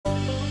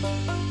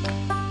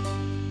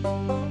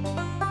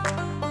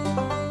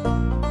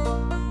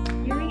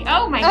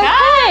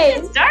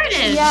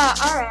started. Yeah,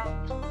 alright.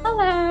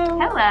 Hello.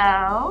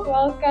 Hello.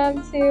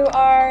 Welcome to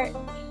our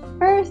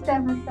first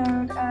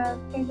episode of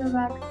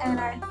Paperbacks and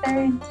our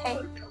third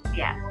take.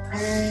 Yeah,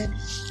 third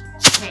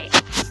take.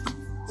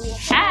 We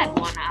had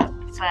one up,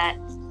 but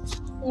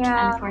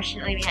Yeah.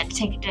 unfortunately we had to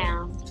take it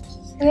down.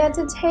 We had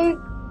to take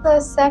the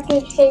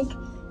second take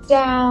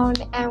down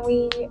and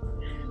we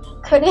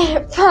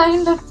couldn't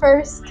find the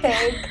first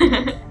take.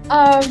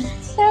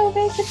 So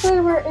basically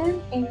we're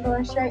in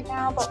English right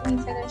now, but we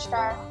finished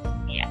our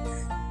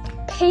Yes.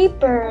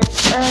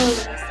 papers early,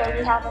 so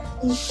we have a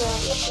free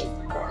period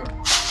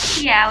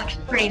basically. Yeah, which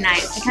is pretty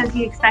nice because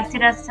he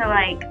expected us to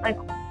like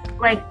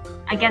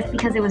I guess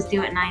because it was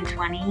due at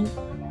 9:20.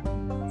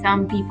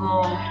 Some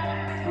people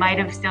might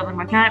have still been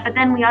working on it, but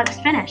then we all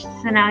just finished,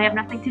 so now we have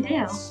nothing to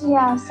do.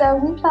 Yeah, so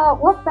we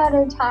thought what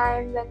better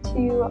time than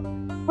to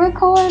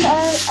record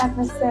our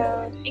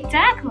episode.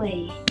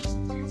 Exactly.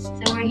 So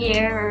we're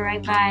here, we're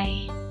right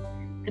by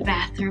the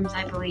bathrooms,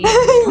 I believe.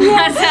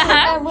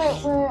 Yeah, and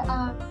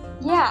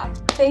yeah,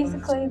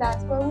 basically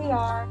that's where we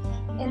are.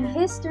 In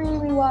history,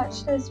 we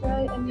watched this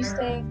really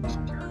interesting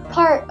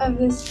part of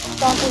this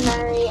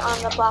documentary on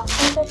the Black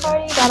Panther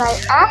Party that I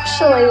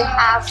actually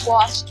have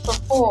watched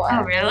before.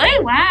 Oh, really?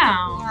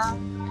 Wow. Yeah.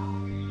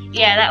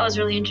 Yeah, that was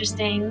really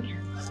interesting.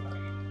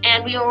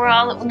 And we were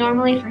all,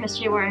 normally for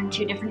history we're in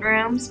two different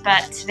rooms,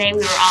 but today we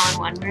were all in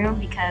one room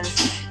because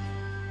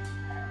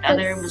the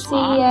other room was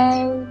locked.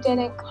 CA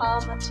didn't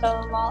come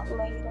until a lot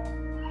later.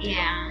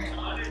 Yeah.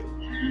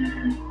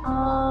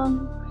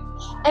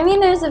 I mean,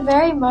 there's a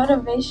very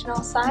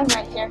motivational sign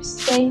right here.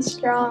 Stay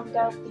strong,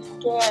 don't be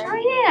scared.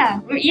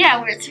 Oh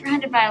yeah. We're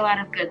surrounded by a lot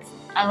of good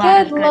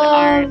art.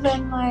 Love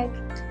and like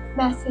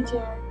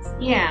messages.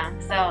 Yeah.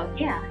 So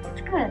yeah,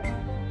 it's good.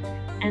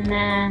 And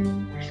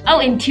then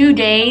in 2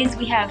 days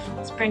we have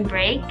spring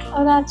break.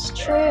 Oh, that's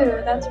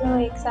true. That's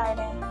really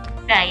exciting.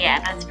 Yeah,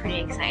 that's pretty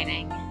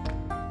exciting.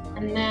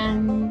 And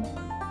then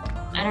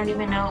I don't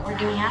even know what we're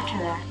doing after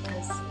that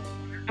because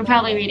we're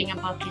probably reading a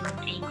book in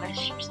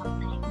English or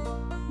something.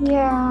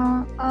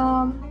 Yeah.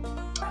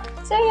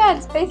 So yeah,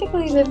 it's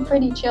basically been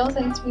pretty chill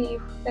since we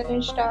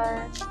finished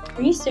our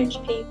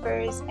research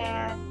papers,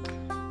 and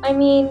I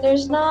mean,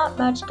 there's not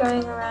much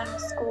going around in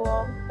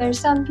school. There's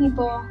some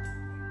people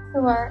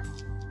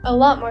a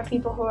lot more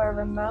people who are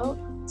remote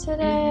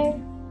today.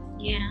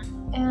 Yeah.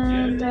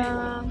 And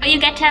but you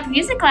get to have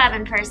music lab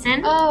in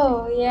person.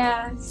 Oh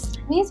yeah,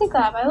 music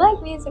lab. I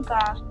like music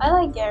lab. I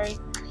like Gary.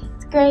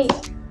 It's a great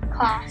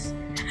class.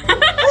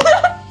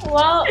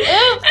 Well,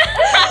 oops.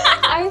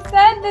 I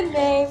said the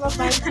name of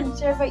my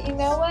teacher, but you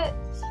know what?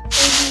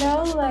 There's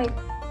no like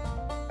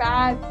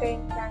bad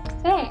things I'm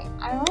saying.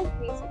 I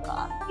like music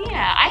lab.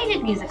 Yeah, I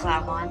did music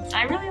lab once.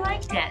 I really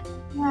liked it.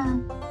 Yeah.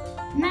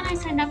 And then I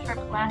signed up for it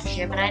last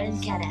year, but I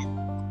didn't get it.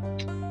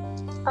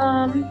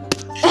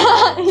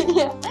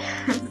 Yeah.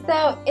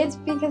 So it's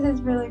because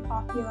it's really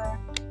popular.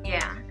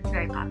 Yeah, it's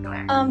very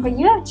popular. But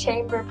you have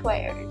chamber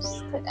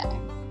players today.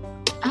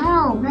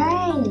 Oh,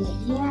 right.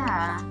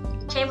 Yeah.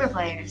 Chamber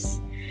players.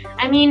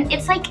 I mean,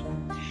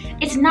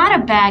 it's not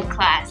a bad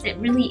class. It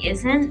really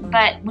isn't,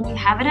 but when you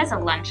have it as a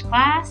lunch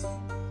class,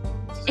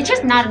 it's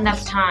just not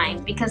enough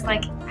time because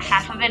like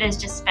half of it is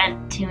just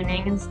spent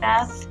tuning and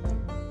stuff.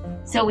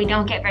 So we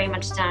don't get very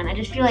much done. I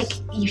just feel like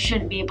you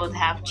shouldn't be able to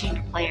have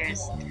chamber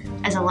players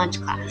as a lunch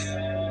class.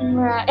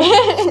 Right.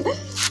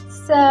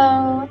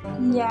 So,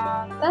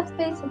 yeah, that's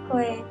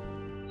basically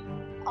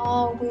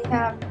all we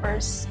have for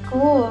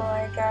school,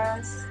 I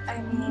guess.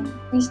 I mean,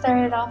 we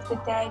started off the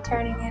day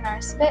turning in our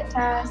spit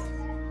test,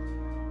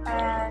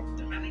 and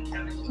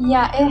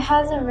yeah, it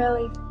hasn't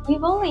really,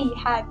 we've only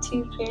had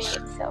 2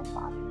 periods so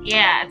far.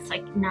 Yeah, it's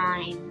like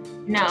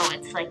 9. No,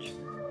 it's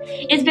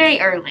very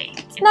early.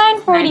 It's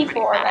 9:44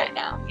 right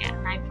now. Yeah,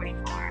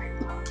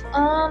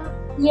 9:44.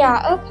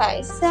 Yeah,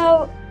 okay,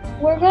 so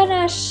we're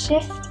gonna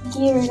shift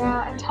gear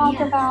now and talk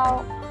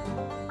about,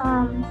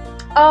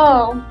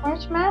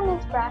 March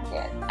Madness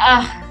bracket.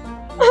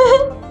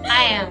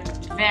 I am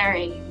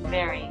very,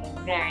 very,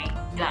 very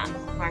done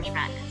with March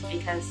Madness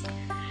because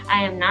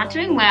I am not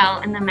doing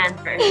well in the men's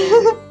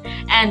version.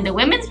 And the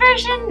women's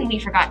version, we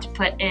forgot to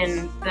put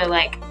in the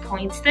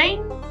points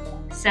thing.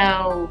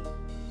 So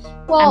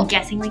I'm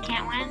guessing we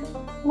can't win.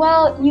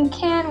 Well, you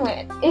can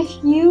win. If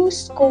you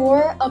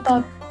score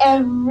above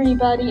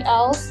everybody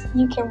else,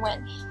 you can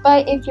win.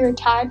 But if you're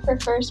tied for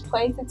first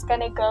place, it's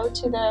going to go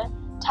to the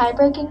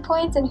tie-breaking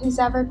points, and who's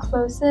ever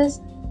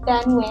closest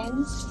then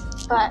wins.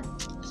 But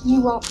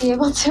you won't be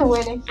able to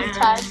win if you're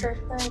tied for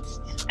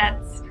first.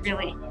 That's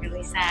really,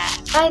 really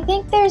sad. I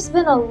think there's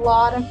been a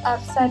lot of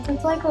upsets.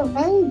 It's like a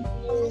very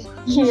weird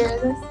year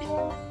this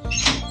year.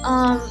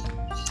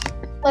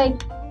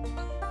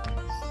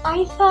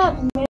 I thought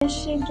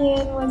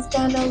Michigan was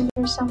gonna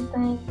lose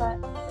something, but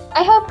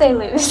I hope they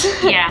lose.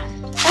 Yeah,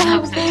 I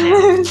hope so they too.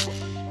 lose.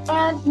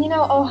 And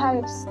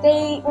Ohio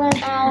State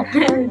went out,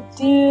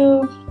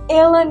 Purdue,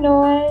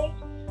 Illinois.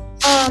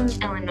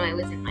 Illinois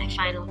was in my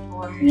Final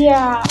Four.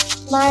 Yeah,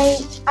 I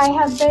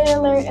have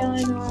Baylor,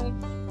 Illinois,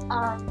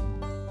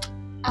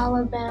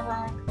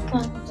 Alabama,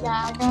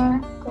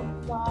 Gonzaga,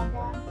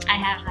 Gonzaga. I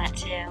have that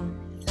too.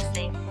 It's the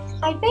same.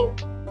 I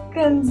think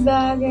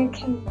Gonzaga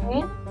can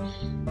win.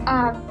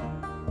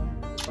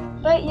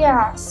 But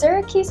yeah,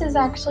 Syracuse is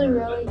actually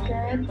really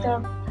good.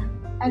 Though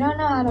I don't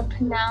know how to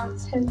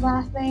pronounce his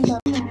last name,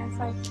 but it's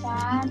like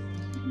that.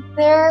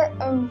 They're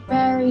a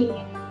very,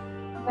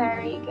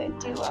 very good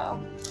duo.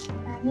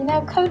 And you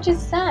know,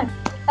 coach's son.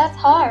 That's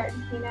hard,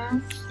 you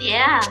know.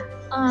 Yeah.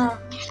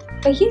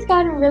 But he's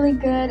gotten really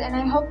good, and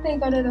I hope they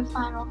go to the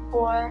Final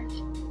Four.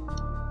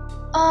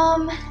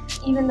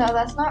 Even though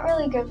that's not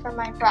really good for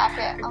my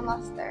bracket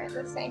unless they're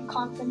the same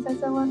conference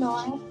as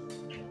Illinois.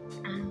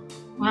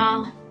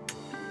 Well,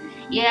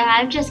 yeah,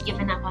 I've just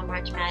given up on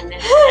March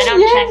Madness. I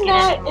don't check it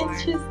anymore. You're not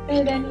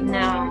interested anymore.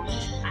 No.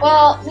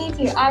 Well, me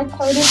too. I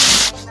coded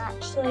the game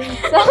actually,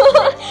 so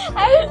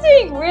I was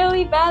doing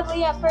really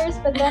badly at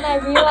first, but then I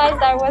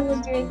realized I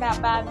wasn't doing that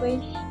badly.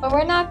 But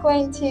we're not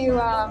going to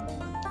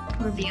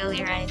reveal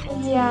your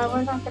identity. Yeah,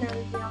 we're not going to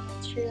reveal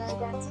the true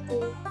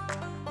identity.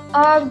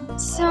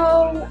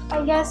 So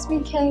I guess we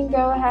can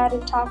go ahead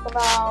and talk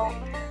about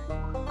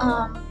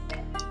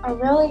a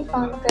really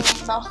fun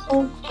thing, the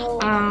Hulk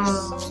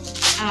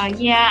rollers.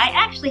 Yeah, I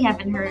actually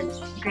haven't heard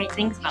great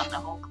things about the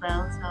Hulk though,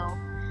 so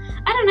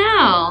I don't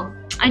know.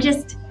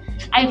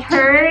 I've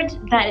heard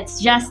that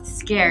it's just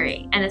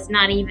scary and it's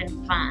not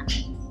even fun.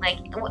 Like,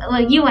 well,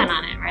 you went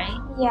on it, right?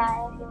 Yeah,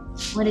 I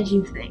did. What did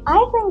you think? I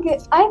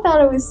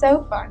thought it was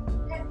so fun.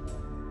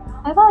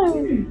 I thought it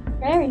was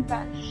very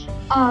fun.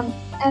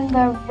 And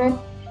the Rick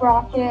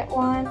Rocket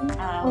one,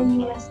 where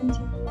you listen to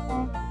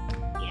music.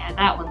 Yeah,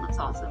 that one looks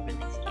also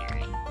really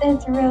scary.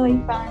 It's really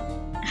fun.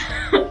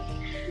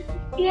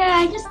 Yeah,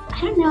 I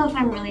don't know if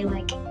I'm really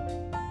like...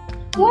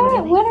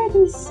 What are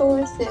these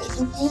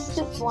sources? Is this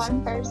just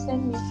one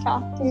person you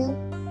talk to?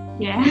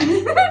 Yeah.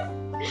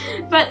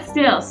 But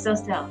still.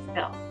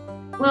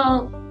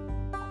 Well,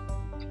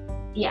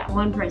 yeah,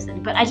 one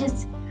person. But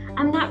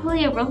I'm not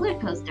really a roller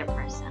coaster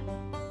person.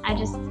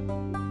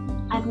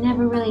 I've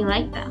never really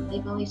liked them.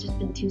 They've always just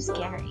been too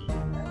scary.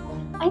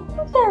 I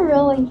think they're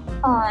really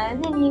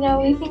fun, and you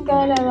know, we can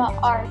go to the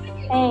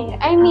arcade.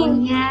 I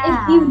mean,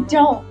 if you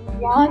don't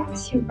want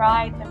to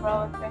ride the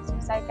roller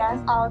coasters, I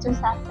guess I'll just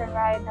have to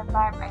ride them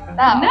by myself.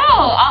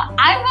 No,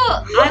 I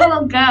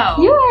will go.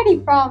 You already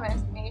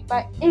promised me,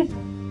 but if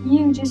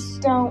you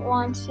just don't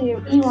want to,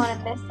 you want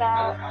to miss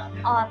out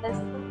on this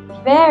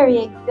very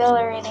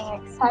exhilarating,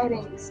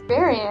 exciting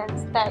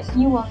experience that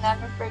you will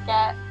never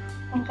forget,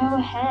 then go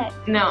ahead.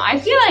 No, I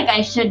feel like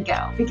I should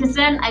go, because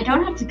then I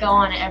don't have to go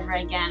on it ever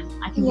again.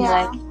 I can be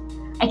like,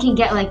 I can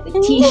get like the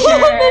t-shirt.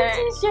 The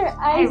t-shirt,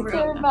 I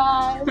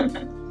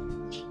survived.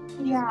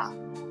 Yeah,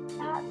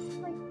 that's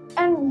like,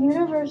 and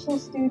Universal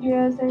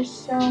Studios, there's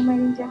so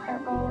many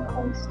different roller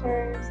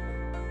coasters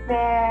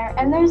there,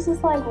 and there's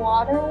this like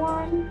water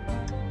one.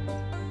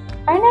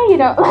 I know you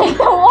don't like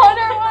the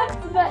water ones,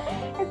 but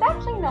it's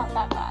actually not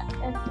that bad.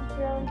 It's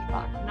really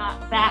fun.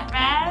 Not that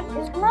bad?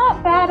 It's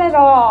not bad at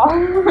all.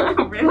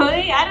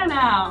 Really? I don't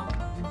know.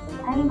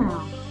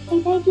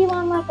 They take you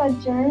on like a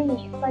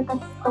journey. It's like a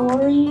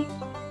story,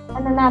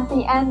 and then at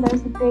the end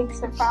there's a big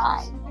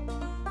surprise.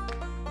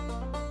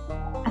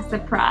 A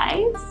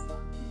surprise?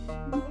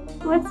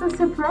 What's a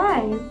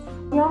surprise?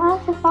 You'll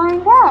have to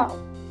find out.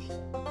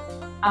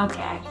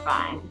 Okay,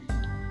 fine.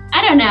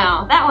 I don't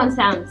know. That one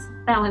sounds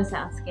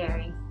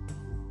scary.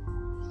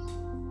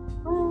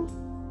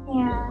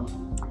 Yeah,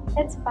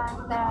 it's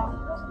fun though.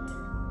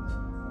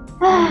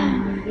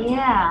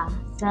 Yeah,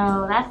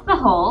 so that's the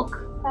Hulk.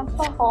 That's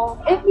the Hulk.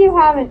 If you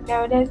haven't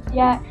noticed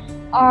yet,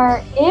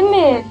 our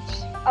image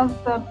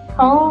of the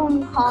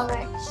Cone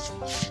Comics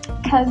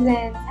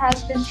cousins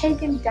has been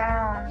taken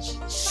down.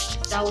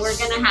 So we're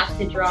gonna have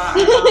to draw.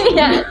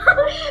 Yes.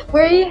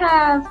 We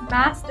have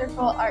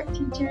masterful art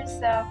teachers,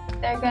 so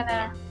that's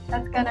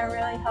gonna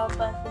really help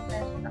us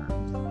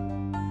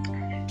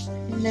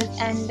in this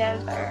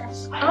endeavor.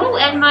 Oh,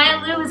 and Maya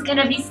Lou is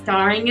gonna be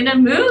starring in a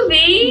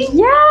movie.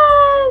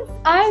 Yes,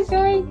 I'm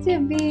going to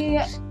be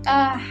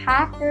a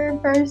hacker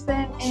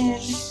person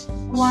in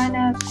one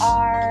of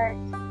our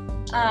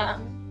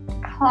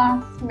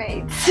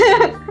classmates.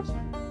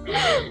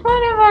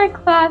 One of our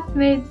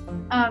classmates'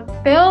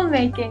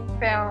 filmmaking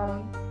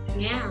film.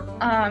 Yeah.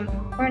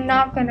 We're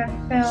not gonna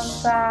film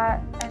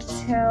that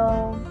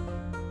until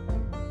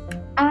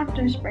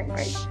after spring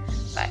break,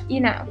 but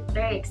you know. It's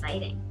very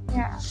exciting.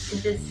 Yeah.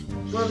 This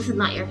is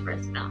not your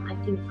first film.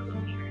 I've seen some of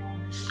your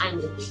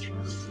movie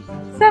trailers.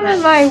 Some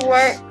of my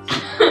work.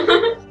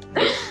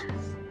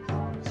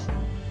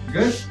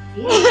 Good?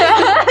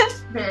 Yeah.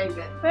 Very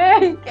good.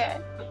 Very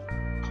good.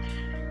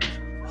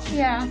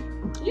 Yeah.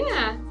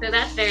 Yeah, so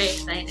that's very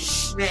exciting.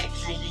 Very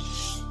exciting.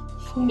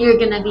 You're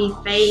gonna be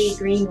Faye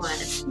Greenwood.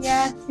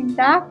 Yes,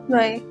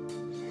 exactly.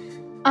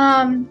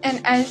 And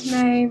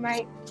Esme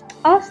might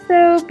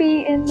also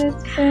be in this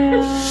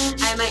film.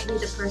 I might be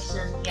the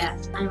person.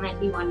 Yes, I might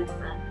be one of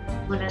the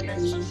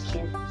mean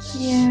kids.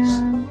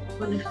 Yeah.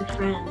 One of the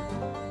friends.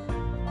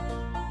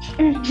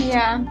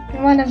 Yeah,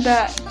 one of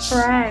the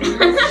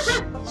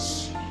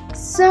friends.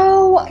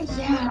 So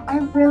yeah, I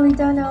really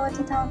don't know what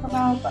to talk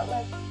about, but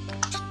like,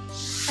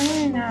 I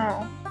don't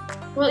know.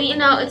 Well,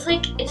 it's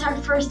like it's our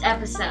first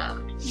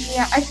episode.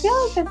 Yeah, I feel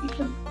like that we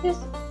should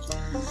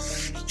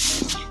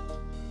just.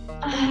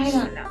 I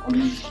don't know.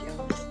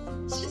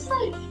 It's just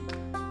like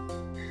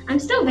I'm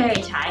still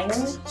very tired.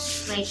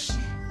 Like,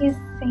 You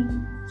think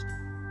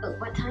oh,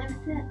 what time is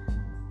it?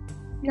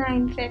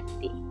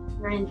 9:50.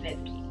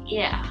 9:50.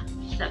 Yeah.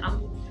 So.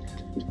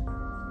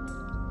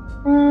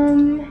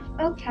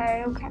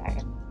 Okay.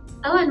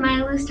 Oh, and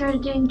Milo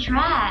started doing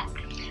track.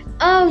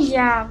 Oh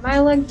yeah,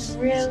 my legs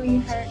really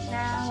hurt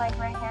now, like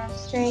my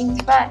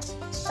hamstrings. But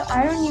so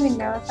I don't even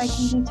know if I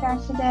can do track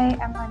today.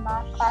 And my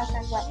math class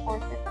ends at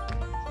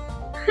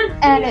 4:50,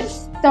 and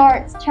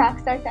track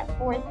starts at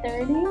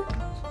 4:30.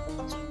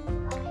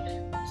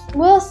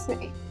 We'll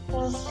see.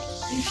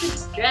 You should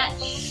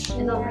stretch.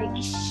 It'll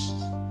make.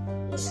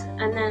 Yeah.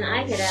 And then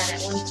I get out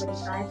at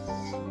 1:45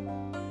 today.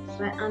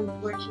 But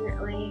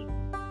unfortunately,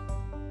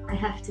 I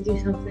have to do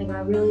something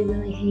I really,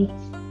 really hate.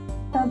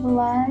 Double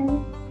I.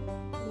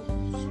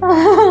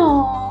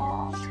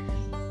 Oh,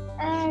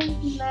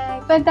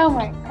 but don't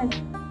worry,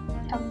 because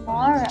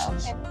tomorrow it'll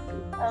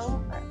be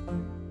over.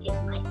 It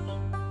might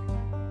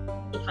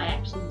be. If I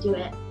actually do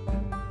it.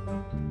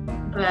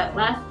 But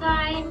last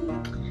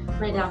time,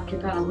 my doctor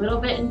got a little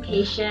bit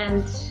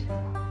impatient.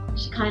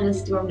 She kind of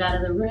stormed out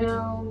of the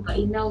room. But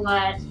you know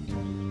what?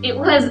 It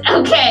was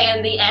okay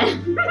in the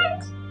end.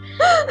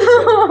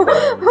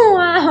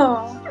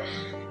 Wow.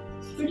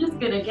 We're just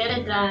gonna get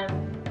it done.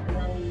 And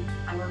then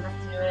I won't have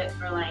to do it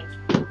for like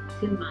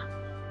 2 months.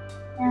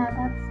 Yeah,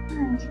 that's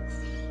nice.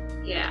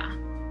 Yeah.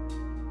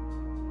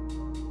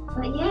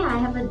 But yeah, I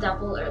have a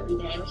double early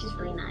day, which is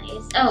really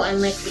nice. Oh,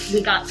 and like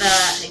we got the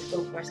high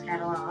school course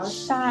catalog.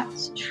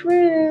 That's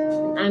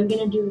true. I'm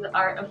gonna do the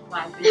art of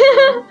fly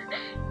fishing.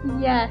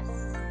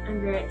 Yes. I'm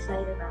very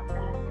excited about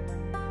that.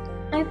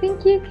 I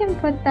think you can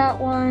put that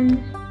one.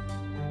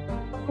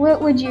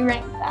 What would you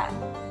rank that?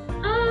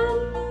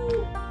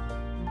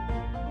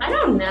 I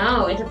don't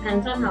know. It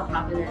depends on how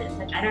popular it is.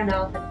 Like, I don't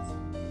know if it's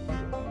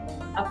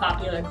a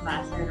popular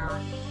class or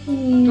not.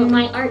 But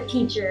my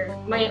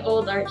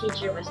old art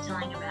teacher was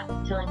telling me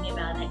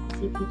about it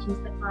because he teaches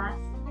the class.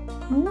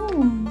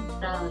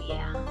 So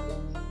yeah,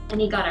 and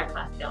he got our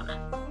class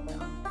donuts, so,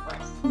 of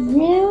course.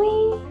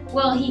 Really?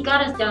 Well, he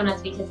got us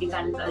donuts because he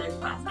got his other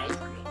class ice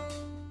cream.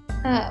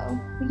 Oh,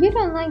 you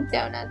don't like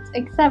donuts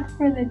except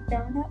for the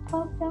donut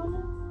pop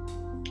donuts?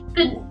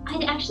 But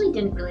I actually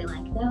didn't really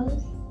like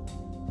those.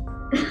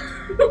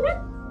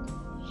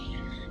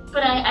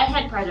 But I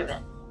had part of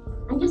it.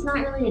 I'm just not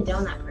really a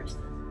donut person.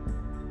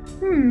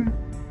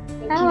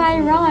 How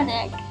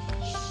ironic.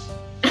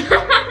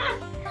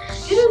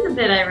 It is a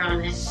bit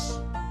ironic.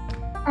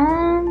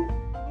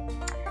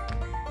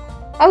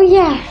 Oh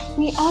yeah,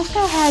 we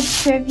also had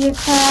Trivia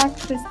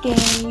Cracks, this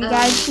game. You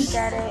guys should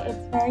get it.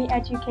 It's very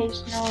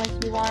educational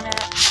if you wanna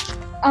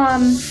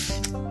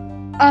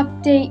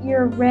update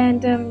your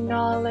random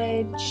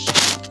knowledge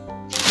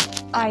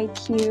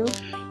IQ.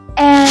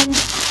 And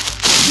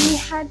we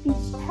had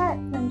these pets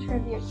in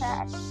Trivia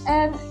Cracks,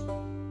 and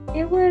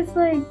it was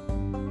like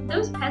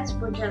those pets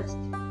were just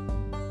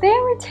they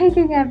were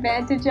taking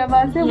advantage of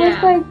us. It was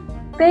Yeah. like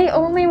they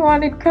only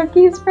wanted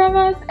cookies from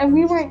us, and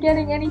we weren't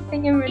getting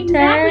anything in return.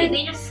 Exactly.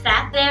 They just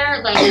sat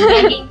there like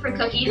begging for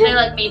cookies. They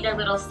like made their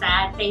little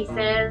sad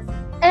faces.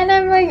 And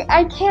I'm like,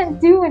 I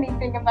can't do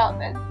anything about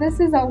this. This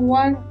is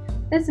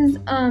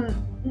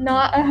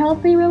not a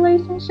healthy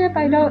relationship.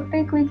 I don't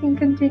think we can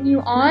continue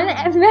on.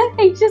 And then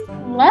they just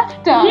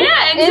left us.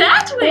 Yeah,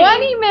 exactly. In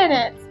 20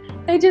 minutes.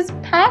 They just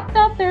packed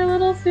up their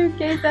little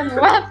suitcase and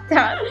left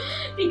us.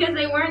 Because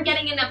they weren't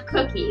getting enough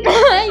cookies.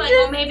 It's like,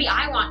 well, maybe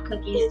I want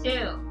cookies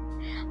too.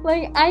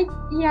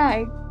 Yeah,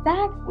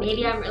 exactly.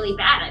 Maybe I'm really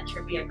bad at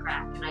Trivia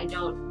Crack and I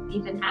don't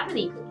even have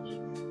any cookies.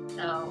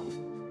 So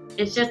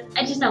it's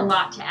just a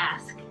lot to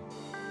ask.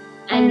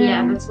 And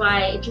yeah, that's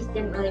why it just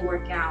didn't really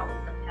work out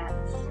with the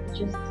pets.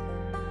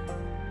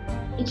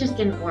 It just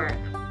didn't work.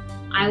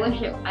 I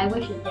wish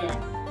it did.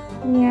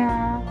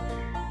 Yeah.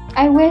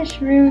 I wish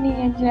Rooney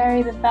and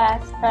Jerry the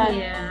best, but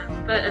yeah,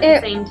 but at the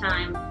same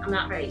time, I'm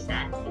not very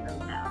sad to see them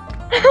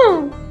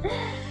go.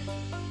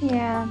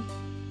 Yeah.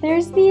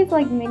 There's these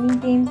like mini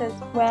games as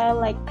well,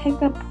 like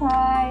pick a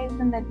prize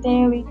and the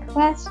daily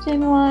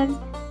question ones.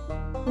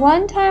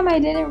 One time I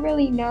didn't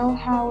really know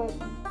how it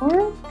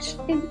worked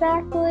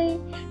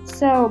exactly,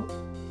 so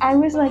I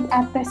was like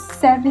at the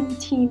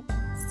 17th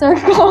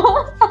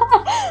circle.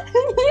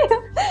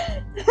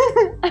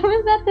 I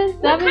was at the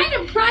What kind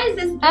of prize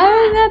is that? I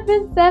was at the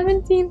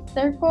 17th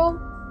circle,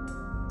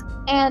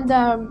 and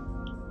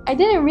I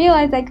didn't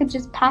realize I could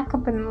just pack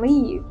up and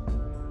leave.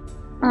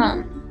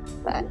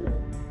 But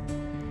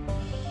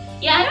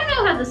yeah, I don't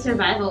know how the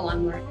survival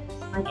one works,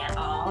 like at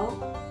all.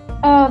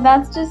 oh,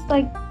 that's just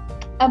like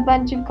a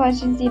bunch of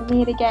questions you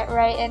need to get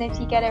right, and if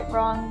you get it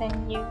wrong,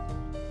 then you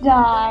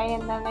die,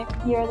 and then if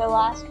you're the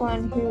last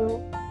one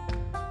who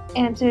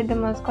answered the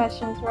most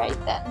questions right,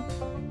 then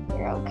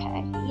you're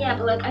okay. Yeah,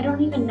 but like I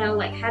don't even know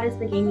like how does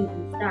the game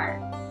even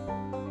start?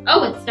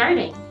 Oh, it's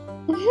starting.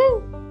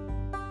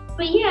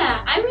 But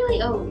yeah,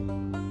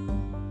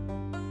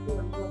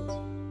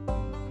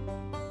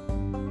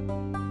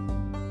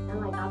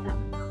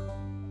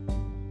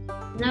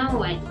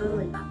 No, I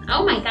totally got that.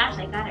 Oh my gosh,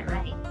 I got it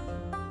right.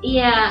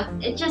 Yeah,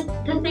 it just,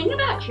 the thing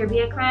about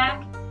Trivia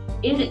Crack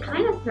is it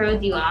kind of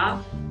throws you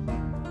off.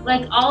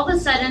 Like, all of a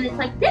sudden, it's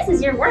like, this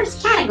is your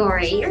worst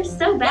category. You're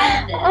so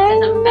bad at this. I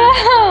as I'm about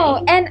to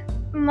know, say. and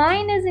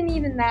mine isn't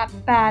even that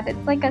bad.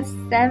 It's like a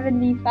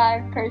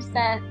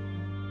 75%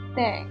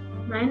 thing.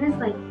 Mine is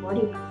like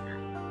 40%.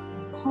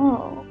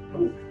 Oh.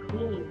 Ooh,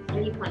 clean,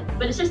 30 points.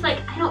 But it's just like,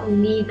 I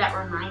don't need that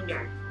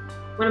reminder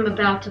when I'm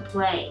about to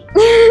play.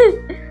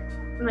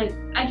 Like,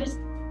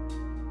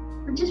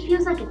 it just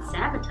feels like it's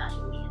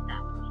sabotaging me at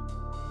that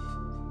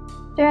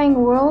point. During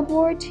World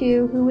War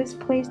II, who was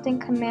placed in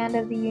command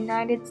of the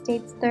United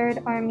States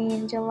Third Army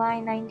in July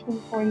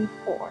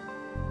 1944?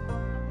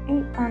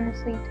 I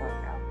honestly don't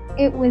know.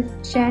 It was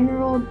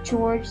General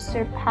George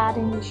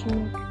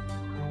Sirpatinchik.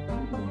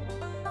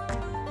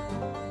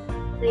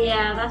 So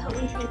yeah, that's what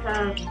we think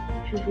of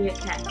Trivia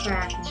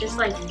Crack. It's just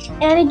like,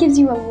 And it gives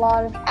you a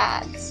lot of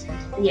ads.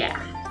 yeah,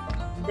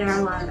 there are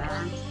a lot of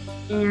ads.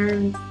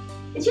 And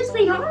it's just,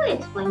 they don't really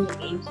explain the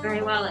games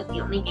very well. Like, the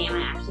only game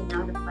I actually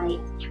know to play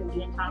is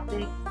trivia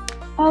topic.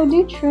 Oh,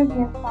 do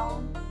trivia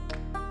phone.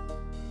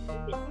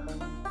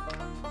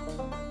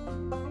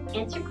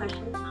 Answer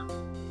questions now.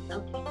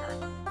 Okay, got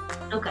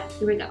it. Okay,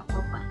 here we go.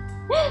 We'll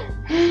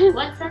play.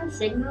 What sends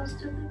signals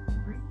to the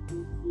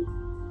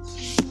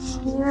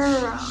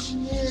You're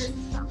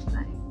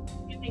something?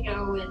 I'm gonna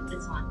go with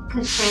this one.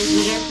 Because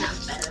transmitter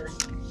sounds better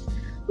than.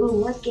 Ooh,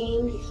 what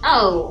game?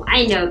 Oh,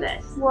 I know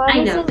this. What I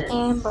is know an this.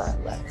 Amber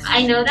Alert?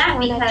 I know that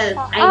When I because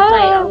try- I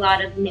play a Oh.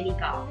 lot of mini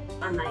golf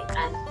on my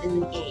in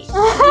the game.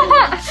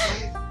 Oh,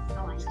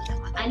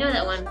 I know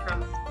that one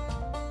from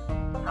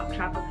Pop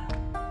Tropica.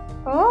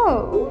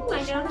 Oh. Ooh, I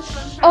know this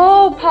one from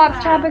Oh, Pop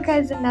Tropica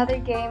is another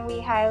game we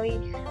highly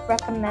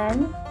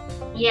recommend.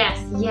 Yes,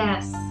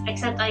 yes.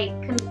 Except I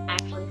couldn't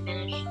actually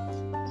finish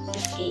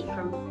Escape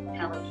from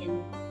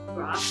Pelican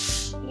Rock.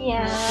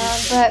 Yeah,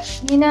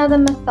 but you know the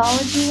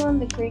mythology one,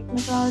 the Greek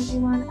mythology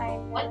one?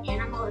 What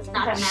animal is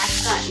not a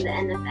mascot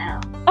in the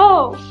NFL?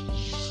 Oh!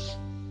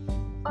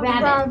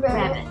 Rabbit.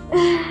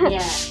 Rabbit.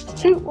 Yeah.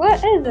 Dude,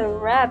 what is a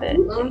rabbit?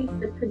 Who owns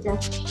the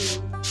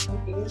pedestrian?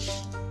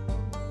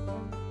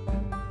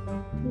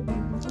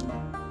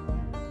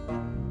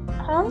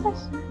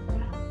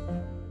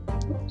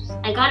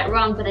 I got it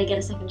wrong, but I get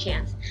a second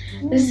chance.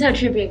 This is how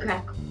Trivia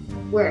Crack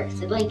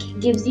works. It like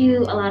gives you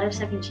a lot of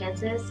second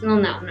chances. No.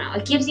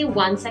 It gives you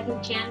 1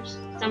 second chance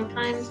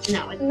sometimes.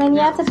 No. And then you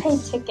have to pay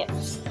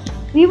tickets.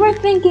 We were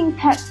thinking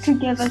pets could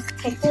give us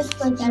tickets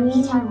like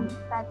every time we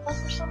fed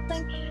them or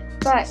something,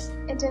 but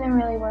it didn't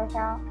really work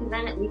out. Because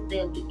then at least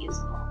they'll be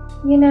useful.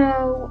 You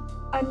know,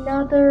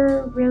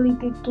 another really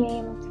good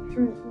game is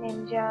Fruit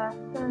Ninja.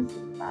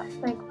 That's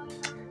like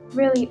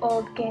really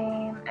old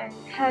game, and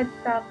Heads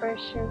Up or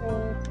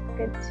Charades is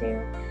good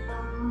too.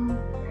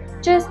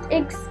 Just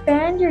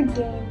expand your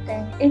game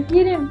thing. If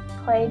you didn't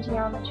play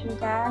Geometry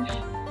Dash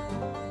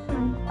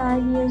like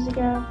 5 years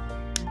ago,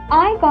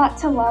 I got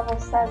to level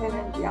 7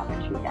 in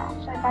Geometry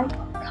Dash. Like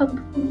I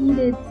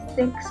completed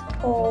 6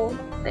 whole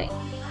things.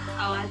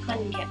 Oh, I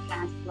couldn't get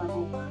past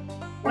level 1.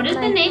 What is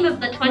the name of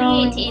the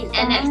 2018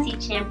 NFC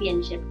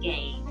Championship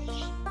game?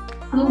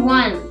 Who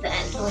won the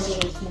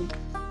 2018?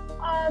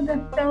 The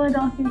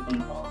Philadelphia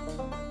Eagles.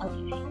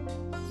 Okay.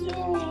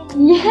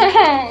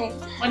 Yay!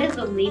 What is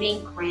the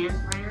leading brand?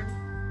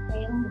 I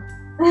Yay!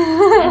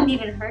 haven't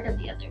even heard of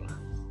the other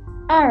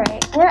one.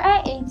 Alright, we're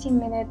at 18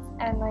 minutes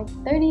and like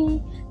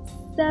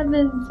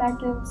 37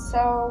 seconds,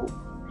 so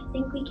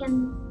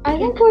I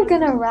think we're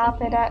gonna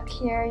wrap it up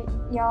here,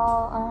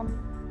 y'all.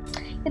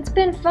 It's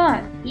been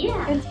fun.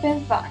 Yeah. It's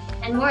been fun.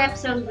 And more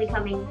episodes will be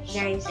coming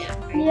very soon.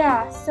 Right?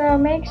 Yeah, so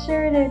make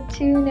sure to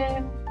tune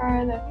in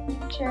for the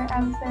future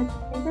episodes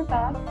of Paper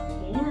Bob.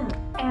 Yeah.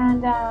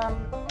 And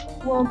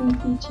we'll be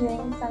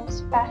featuring some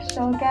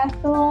special guests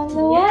along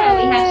the way. Yeah,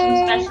 we have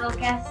some special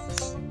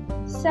guests.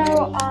 So,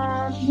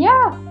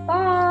 yeah,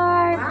 bye.